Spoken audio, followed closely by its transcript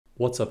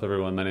What's up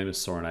everyone, my name is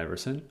Soren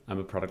Iverson. I'm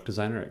a product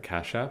designer at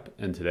Cash App,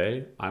 and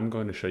today I'm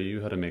going to show you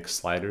how to make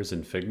sliders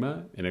in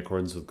Figma in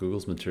accordance with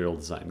Google's material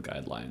design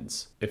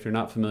guidelines. If you're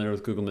not familiar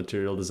with Google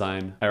Material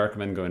Design, I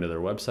recommend going to their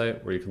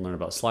website where you can learn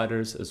about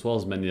sliders as well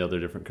as many other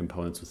different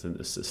components within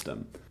this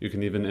system. You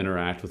can even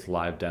interact with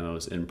live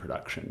demos in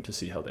production to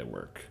see how they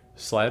work.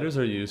 Sliders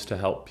are used to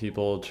help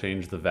people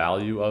change the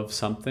value of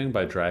something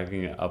by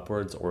dragging it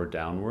upwards or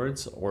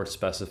downwards or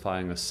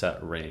specifying a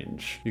set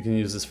range. You can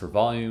use this for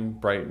volume,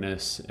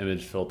 brightness,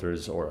 image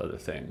filters, or other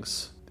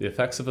things. The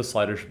effects of a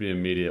slider should be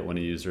immediate when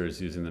a user is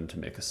using them to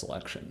make a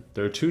selection.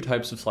 There are two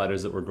types of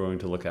sliders that we're going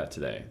to look at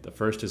today. The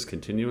first is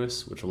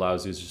continuous, which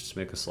allows users to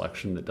make a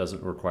selection that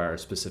doesn't require a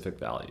specific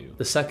value.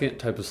 The second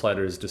type of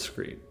slider is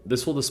discrete.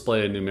 This will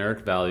display a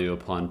numeric value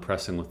upon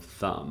pressing with the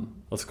thumb.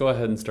 Let's go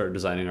ahead and start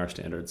designing our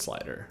standard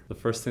slider. The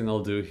first thing I'll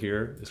do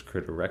here is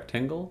create a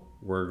rectangle.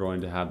 We're going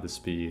to have this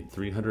be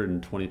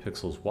 320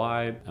 pixels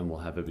wide, and we'll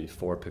have it be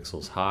 4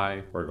 pixels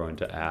high. We're going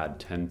to add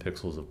 10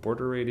 pixels of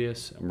border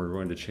radius, and we're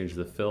going to change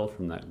the fill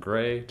from that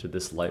gray to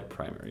this light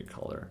primary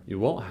color. You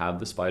won't have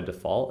this by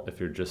default if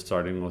you're just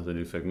starting with a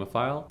new Figma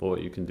file, but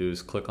what you can do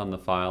is click on the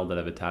file that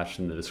I've attached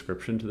in the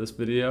description to this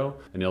video,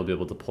 and you'll be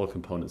able to pull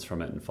components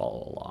from it and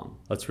follow along.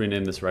 Let's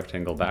rename this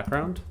rectangle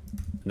background.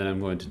 And then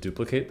I'm going to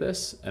duplicate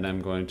this, and I'm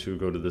going to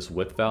go to this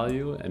width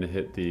value and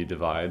hit the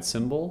divide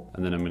symbol,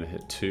 and then I'm going to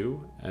hit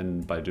 2.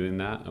 And by doing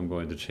that, I'm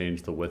going to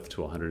change the width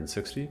to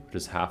 160, which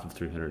is half of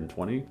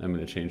 320. I'm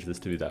going to change this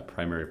to be that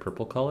primary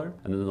purple color.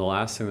 And then the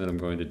last thing that I'm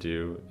going to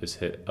do is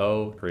hit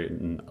O, create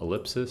an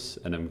ellipsis,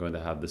 and I'm going to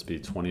have this be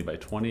 20 by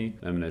 20.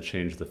 I'm going to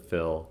change the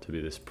fill to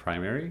be this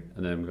primary,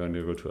 and then I'm going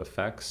to go to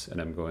effects, and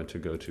I'm going to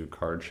go to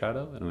card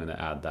shadow, and I'm going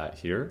to add that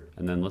here.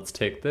 And then let's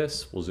take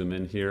this, we'll zoom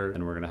in here,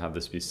 and we're going to have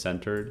this be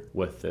centered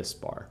with this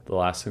bar. The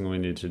last thing we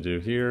need to do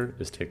here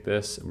is take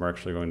this, and we're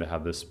actually going to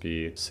have this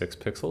be 6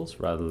 pixels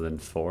rather than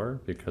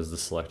 4, because the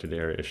selected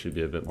area should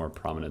be a bit more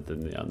prominent than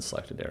the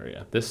unselected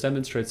area. This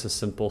demonstrates a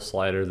simple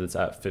slider that's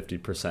at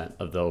 50%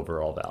 of the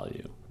overall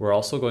value. We're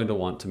also going to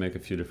want to make a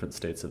few different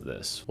states of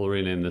this. We'll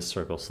rename this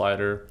circle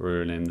slider, we'll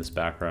rename this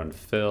background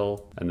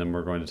fill, and then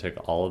we're going to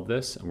take all of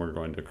this and we're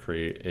going to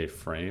create a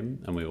frame,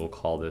 and we will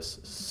call this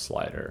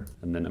slider.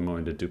 And then I'm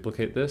going to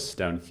duplicate this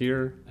down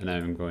here, and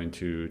I'm going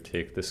to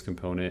take this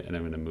component and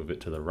I'm going to move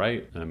it to the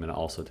right, and I'm going to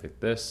also take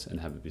this and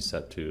have it be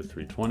set to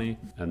 320,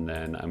 and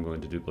then I'm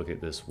going to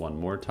duplicate this one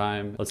more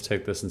time. Let's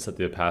take this and set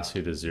the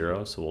opacity to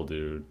 0, so we'll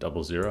do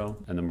 00,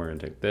 and then we're going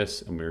to take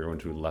this and we're going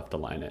to left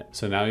align it.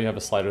 So now you have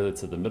a slider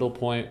that's at the middle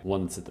point,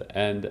 one that's at the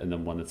end, and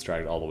then one that's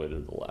dragged all the way to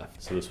the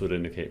left. So this would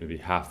indicate maybe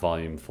half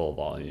volume, full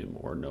volume,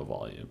 or no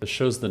volume. This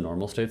shows the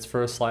normal states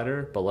for a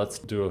slider, but let's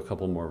do a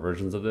couple more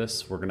versions of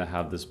this. We're going to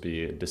have this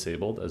be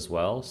disabled as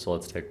well. So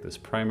let's take this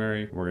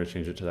primary, we're going to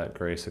change it to that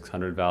gray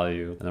 600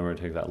 value, and then we're going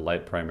to take that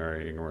light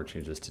primary and we're going to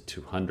change this to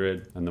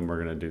 200, and then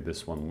we're going to do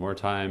this one more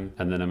time,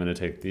 and then I'm going to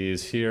take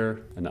these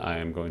here and I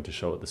am going to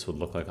show what this would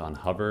look like on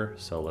hover.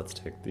 So let's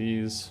take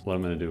these. What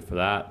I'm going to do for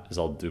that is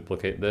I'll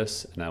duplicate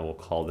this and I will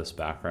call this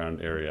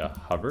background area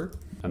hover,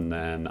 and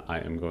then I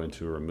am going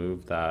to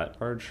remove that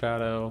card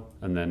shadow,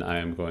 and then I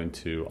am going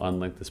to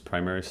unlink this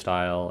primary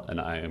style, and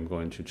I am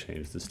going to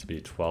change this to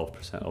be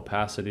 12%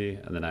 opacity,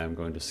 and then I am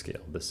going to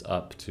scale this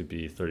up to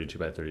be 32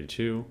 by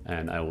 32,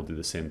 and I will do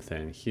the same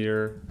thing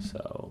here.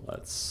 So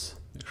let's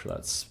make sure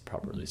that's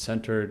properly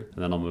centered,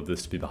 and then I'll move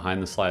this to be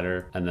behind the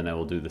slider, and then I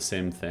will do the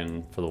same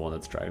thing for the one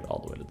that's dragged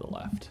all the way to the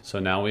left. So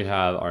now we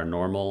have our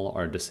normal,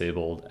 our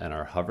disabled, and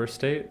our hover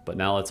state, but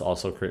now let's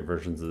also create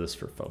versions of this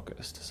for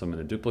focused. So I'm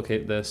going to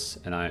duplicate this,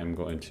 and I am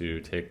going to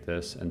take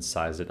this and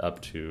size it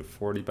up to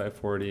 40 by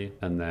 40,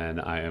 and then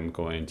I am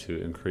going to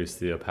increase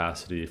the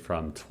opacity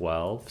from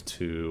 12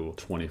 to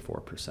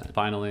 24%.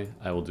 Finally,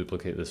 I will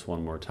duplicate this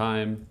one more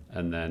time,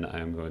 and then I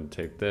am going to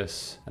take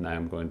this and I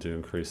am going to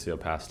increase the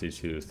opacity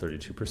to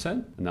 32%,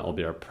 and that will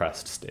be our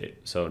pressed state.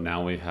 So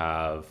now we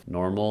have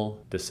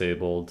normal,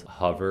 disabled,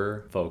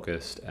 hover,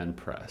 focused, and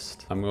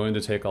pressed. I'm going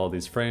to take all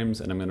these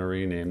frames and I'm going to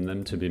rename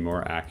them to be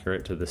more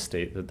accurate to the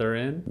state that they're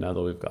in. Now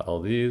that we've got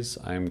all these,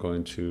 I'm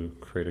going to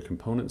create a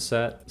component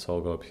set. So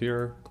I'll go up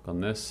here, click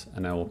on this,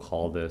 and I will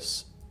call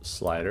this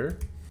slider.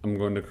 I'm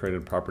going to create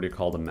a property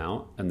called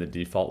amount, and the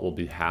default will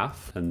be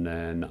half. And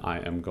then I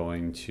am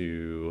going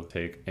to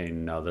take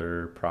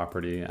another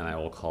property and I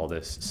will call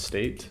this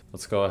state.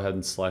 Let's go ahead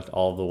and select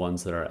all of the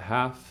ones that are at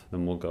half.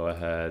 Then we'll go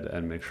ahead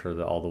and make sure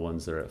that all the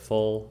ones that are at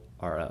full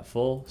are at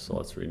full. So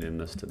let's rename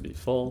this to be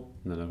full.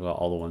 And then I've got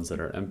all the ones that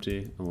are empty,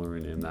 and we'll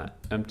rename that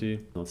empty.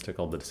 And let's take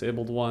all the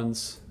disabled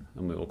ones,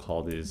 and we will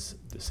call these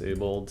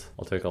disabled.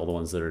 I'll take all the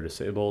ones that are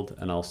disabled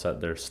and I'll set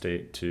their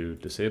state to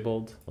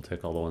disabled. I'll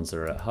take all the ones that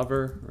are at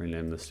hover,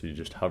 rename this to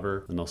just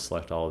hover, and I'll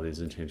select all of these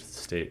and change the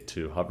state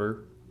to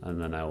hover.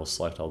 And then I will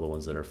select all the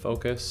ones that are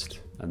focused,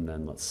 and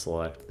then let's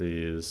select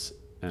these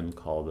and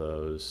call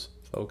those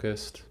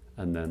focused.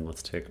 And then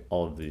let's take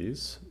all of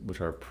these, which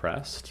are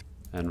pressed,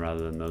 And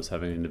rather than those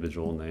having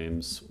individual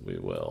names, we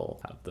will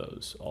have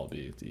those all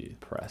be the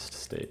pressed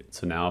state.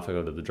 So now if I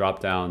go to the drop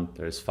down,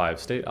 there's 5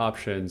 state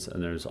options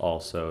and there's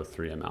also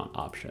 3 amount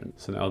options.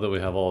 So now that we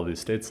have all of these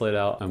states laid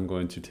out, I'm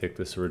going to take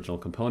this original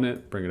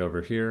component, bring it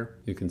over here.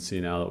 You can see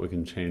now that we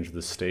can change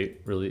the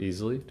state really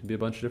easily to be a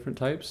bunch of different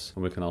types.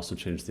 And we can also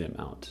change the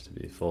amount to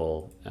be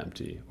full,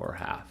 empty, or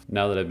half.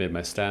 Now that I've made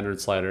my standard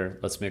slider,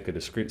 let's make a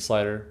discrete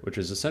slider, which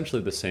is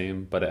essentially the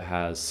same, but it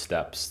has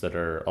steps that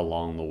are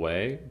along the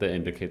way that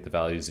indicate the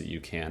values that you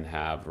can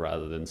have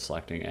rather than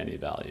selecting any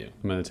value.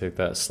 I'm going to take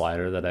that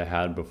slider that I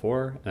had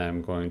before and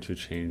I'm going to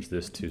change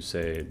this to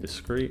say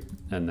discrete,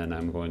 and then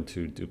I'm going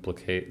to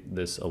duplicate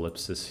this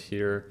ellipsis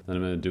here. Then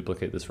I'm going to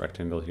duplicate this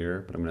rectangle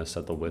here, but I'm going to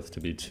set the width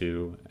to be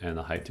 2 and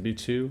the height to be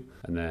 2.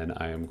 And then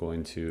I am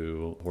going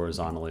to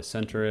horizontally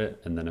center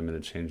it, and then I'm going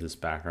to change this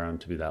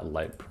background to be that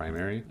light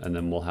primary, and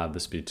then we'll have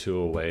this be 2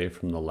 away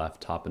from the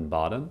left top and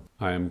bottom.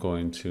 I am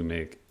going to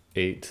make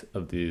 8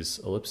 of these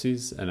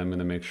ellipses, and I'm going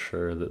to make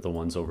sure that the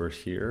ones over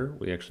here,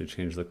 we actually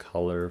change the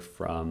color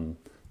from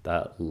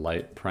that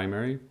light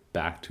primary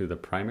back to the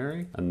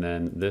primary. And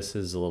then this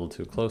is a little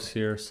too close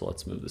here, so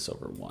let's move this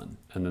over 1.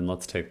 And then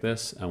let's take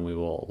this and we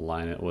will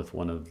align it with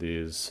one of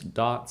these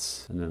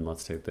dots. And then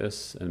let's take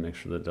this and make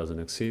sure that it doesn't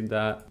exceed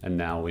that. And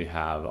now we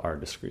have our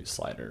discrete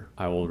slider.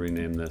 I will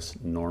rename this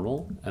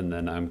normal, and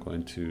then I'm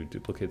going to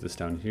duplicate this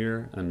down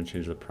here. I'm going to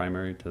change the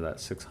primary to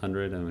that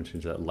 600. I'm going to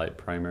change that light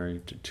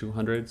primary to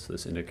 200. So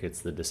this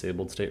indicates the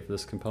disabled state for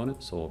this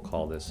component. So we'll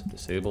call this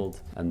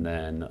disabled. And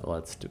then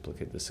let's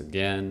duplicate this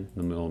again.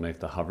 Then we will make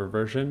the hover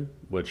version,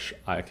 which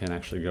I can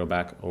actually go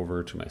back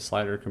over to my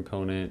slider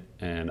component,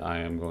 and I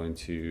am going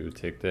to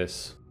take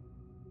this.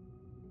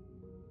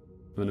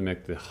 I'm going to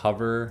make the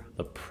hover,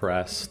 the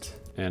pressed,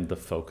 and the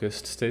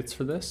focused states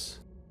for this.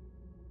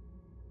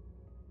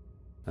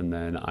 And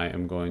then I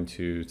am going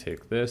to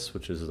take this,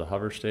 which is the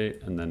hover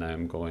state, and then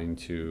I'm going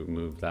to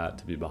move that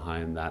to be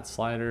behind that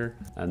slider.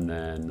 And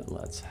then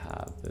let's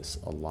have this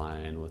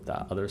align with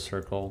that other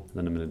circle. And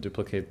then I'm going to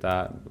duplicate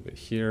that, move it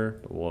here,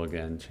 but we'll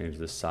again change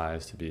this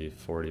size to be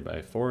 40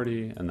 by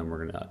 40. And then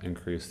we're going to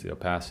increase the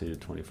opacity to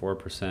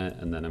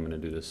 24%. And then I'm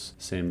going to do this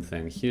same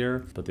thing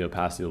here, but the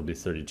opacity will be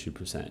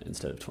 32%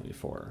 instead of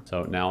 24.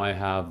 So now I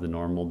have the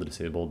normal, the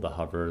disabled, the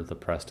hover, the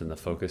pressed, and the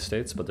focus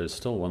states, but there's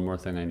still one more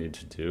thing I need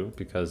to do,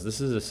 because this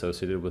is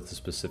associated with a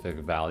specific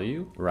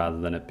value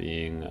rather than it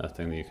being a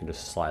thing that you can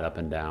just slide up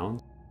and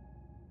down.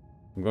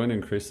 I'm going to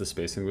increase the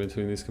spacing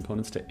between these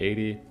components to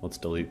 80. Let's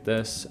delete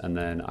this, and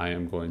then I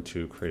am going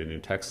to create a new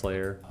text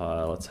layer.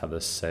 Let's have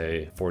this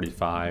say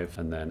 45,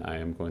 and then I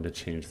am going to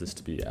change this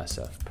to be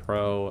SF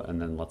Pro, and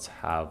then let's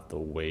have the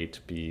weight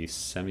be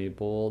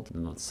semi-bold,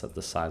 and let's set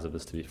the size of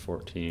this to be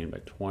 14 by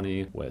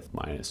 20 with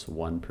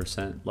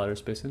 -1% letter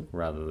spacing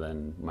rather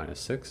than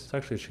 -6. Let's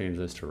actually change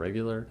this to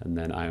regular, and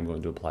then I am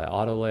going to apply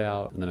auto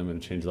layout, and then I'm going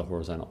to change the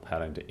horizontal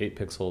padding to 8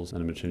 pixels,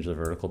 and I'm going to change the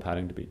vertical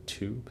padding to be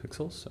 2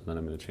 pixels, and then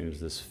I'm going to change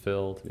this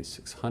fill to be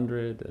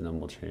 600, and then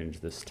we'll change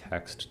this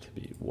text to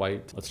be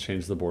white. Let's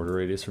change the border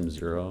radius from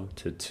 0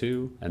 to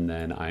 2, and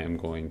then I am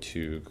going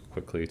to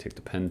quickly take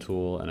the pen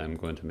tool and I'm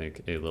going to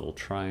make a little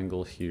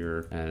triangle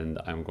here, and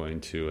I'm going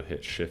to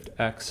hit Shift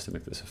X to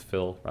make this a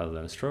fill rather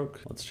than a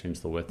stroke. Let's change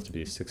the width to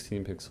be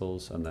 16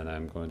 pixels, and then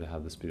I'm going to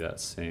have this be that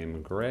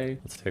same gray.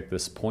 Let's take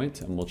this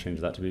point and we'll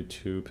change that to be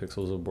 2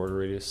 pixels of border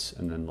radius,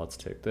 and then let's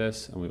take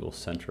this and we will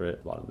center it at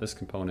the bottom of this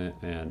component,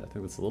 and I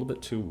think that's a little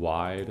bit too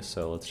wide,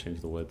 so let's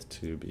change the width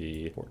to be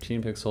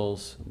 14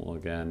 pixels. We'll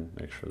again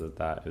make sure that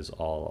that is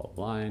all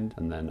aligned,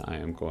 and then I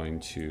am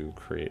going to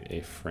create a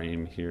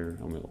frame here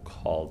and we will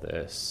call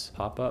this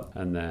pop-up,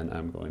 and then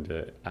I'm going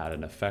to add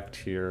an effect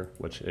here,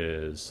 which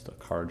is the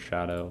card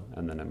shadow,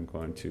 and then I'm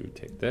going to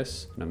take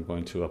this and I'm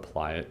going to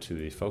apply it to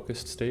the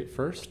focused state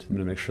first. I'm going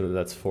to make sure that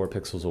that's 4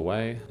 pixels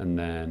away, and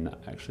then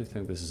I actually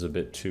think this is a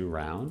bit too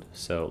round,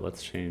 so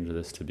let's change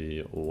this to be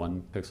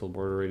 1 pixel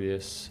border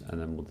radius, and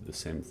then we'll do the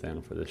same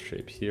thing for this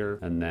shape here,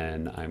 and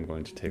then I'm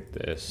going to take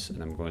this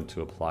and I'm going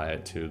to apply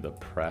it to the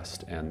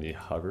pressed and the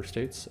hover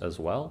states as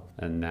well.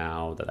 And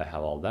now that I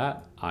have all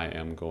that, I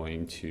am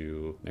going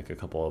to make a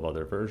couple of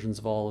other versions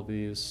of all of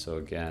these. So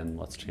again,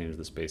 let's change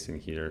the spacing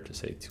here to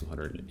say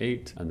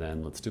 208, and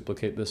then let's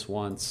duplicate this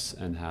once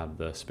and have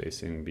the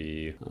spacing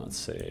be, let's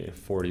say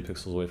 40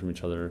 pixels away from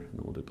each other, and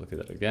then we'll duplicate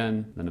that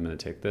again. Then I'm going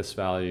to take this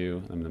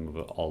value, I'm going to move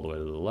it all the way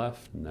to the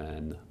left, and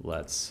then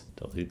let's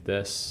delete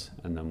this,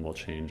 and then we'll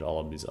change all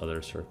of these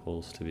other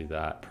circles to be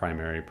that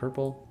primary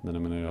purple. Then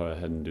I'm going to go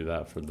ahead and do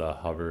that for the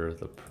hover,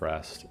 the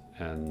pressed,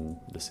 and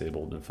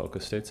disabled and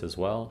focus states as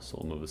well. So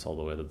we'll move this all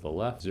the way to the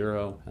left,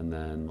 0, and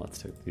then let's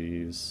take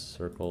these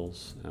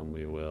circles and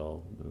we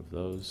will move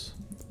those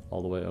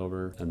all the way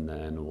over, and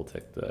then we'll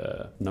take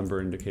the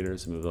number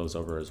indicators and move those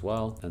over as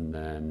well, and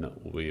then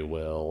we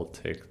will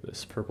take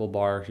this purple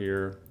bar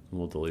here and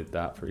we'll delete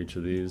that for each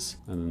of these,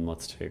 and then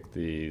let's take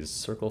these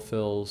circle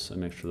fills and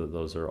make sure that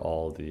those are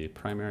all the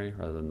primary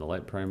rather than the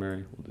light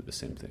primary. We'll do the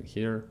same thing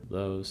here,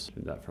 those,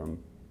 do that from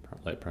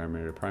light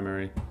primary to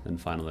primary, and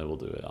finally we'll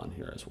do it on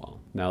here as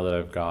well. Now that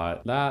I've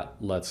got that,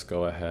 let's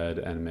go ahead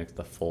and make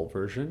the full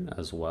version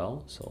as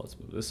well. So let's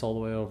move this all the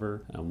way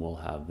over, and we'll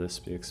have this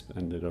be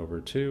expanded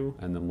over too,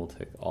 and then we'll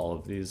take all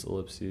of these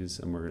ellipses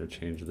and we're going to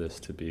change this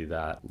to be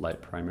that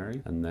light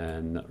primary. And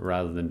then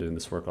rather than doing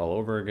this work all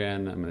over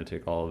again, I'm going to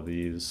take all of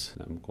these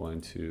and I'm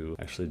going to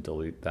actually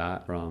delete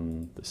that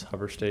from this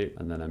hover state,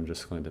 and then I'm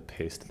just going to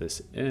paste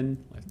this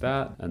in like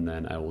that, and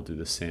then I will do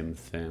the same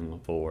thing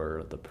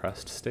for the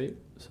pressed state.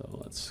 So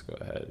let's go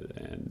ahead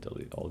and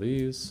delete all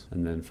these.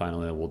 And then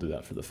finally, we'll do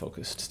that for the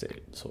focused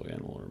state. So again,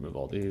 we'll remove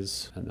all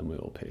these and then we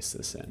will paste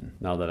this in.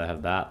 Now that I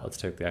have that, let's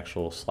take the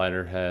actual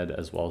slider head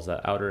as well as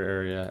that outer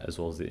area, as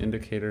well as the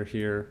indicator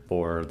here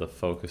for the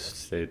focused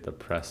state, the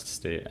pressed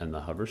state, and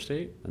the hover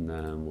state. And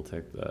then we'll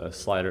take the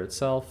slider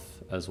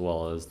itself as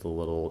well as the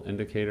little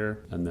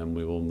indicator. And then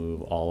we will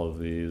move all of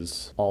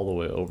these all the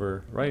way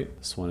over, right?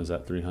 This one is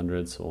at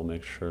 300. So we'll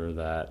make sure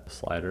that the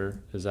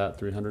slider is at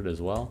 300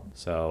 as well.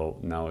 So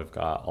now we've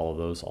got all of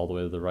those all the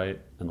way to the right,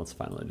 and let's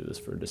finally do this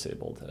for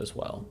disabled as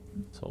well.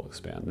 So we'll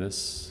expand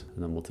this,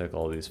 and then we'll take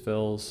all these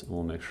fills and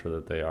we'll make sure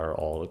that they are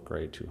all at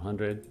grade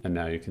 200. And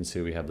now you can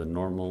see we have the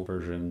normal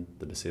version,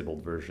 the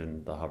disabled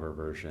version, the hover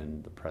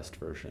version, the pressed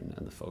version,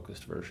 and the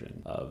focused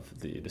version of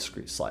the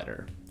discrete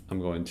slider. I'm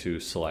going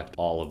to select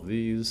all of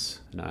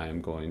these, and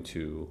I'm going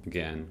to,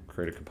 again,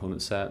 create a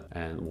component set,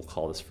 and we'll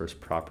call this first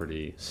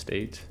property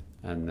state.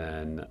 And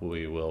then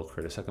we will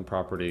create a second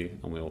property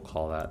and we will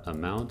call that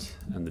amount,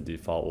 and the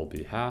default will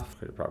be half.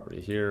 Create a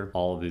property here.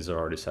 All of these are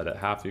already set at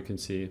half, you can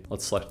see.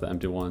 Let's select the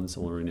empty ones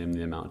and we'll rename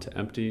the amount to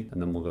empty, and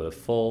then we'll go to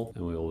full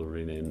and we will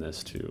rename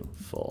this to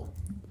full.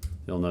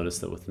 You'll notice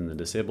that within the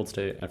disabled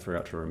state, I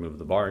forgot to remove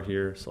the bar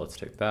here. So let's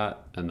take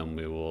that, and then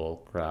we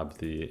will grab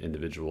the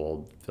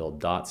individual filled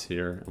dots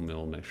here, and we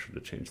will make sure to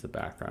change the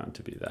background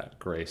to be that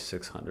gray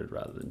 600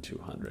 rather than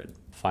 200.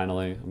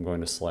 Finally, I'm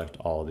going to select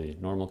all the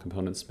normal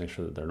components, make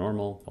sure that they're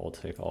normal. I will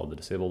take all the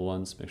disabled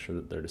ones, make sure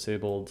that they're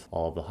disabled,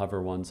 all of the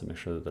hover ones, and make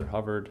sure that they're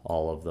hovered,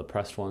 all of the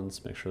pressed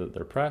ones, make sure that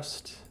they're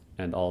pressed,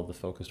 and all of the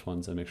focused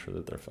ones and make sure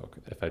that they're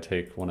focused. If I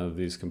take one of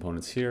these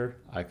components here,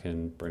 I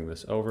can bring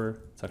this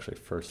over. Let's actually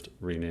first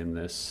rename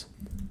this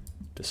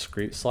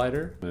discrete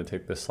slider. I'm going to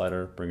take this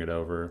slider, bring it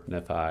over, and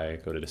if I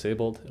go to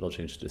disabled, it'll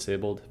change to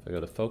disabled. If I go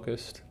to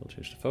focused, it'll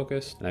change to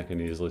focused, and I can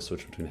easily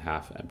switch between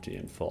half, empty,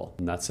 and full.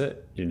 And that's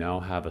it. You now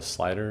have a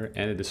slider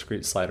and a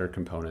discrete slider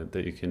component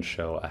that you can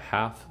show a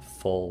half,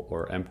 full,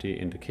 or empty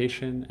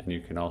indication, and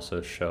you can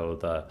also show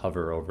the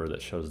hover over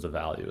that shows the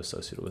value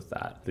associated with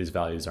that. These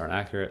values aren't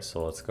accurate,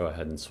 so let's go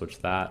ahead and switch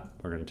that.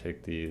 We're going to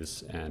take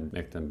these and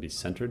make them be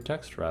centered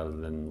text rather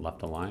than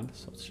left aligned.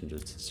 So let's change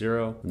it to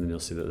 0, and then you'll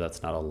see that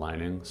that's not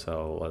aligning.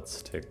 So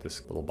let's take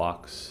this little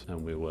box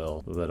and we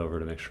will move that over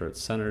to make sure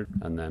it's centered.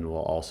 And then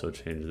we'll also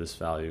change this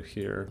value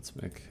here. Let's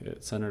make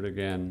it centered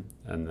again.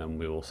 And then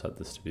we will set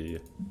this to be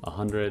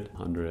 100,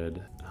 100,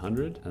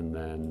 100. And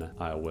then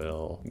I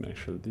will make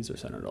sure that these are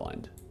centered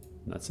aligned.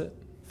 And that's it.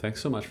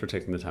 Thanks so much for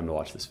taking the time to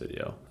watch this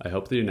video. I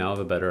hope that you now have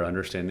a better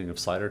understanding of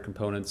slider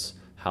components,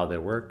 how they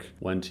work,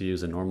 when to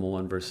use a normal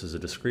one versus a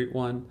discrete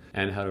one,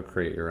 and how to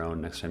create your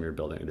own next time you're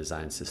building a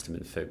design system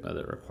in Figma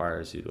that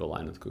requires you to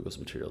align with Google's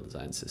material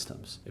design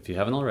systems. If you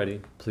haven't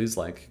already, please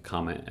like,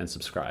 comment, and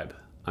subscribe.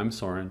 I'm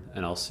Soren,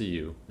 and I'll see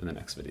you in the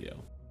next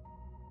video.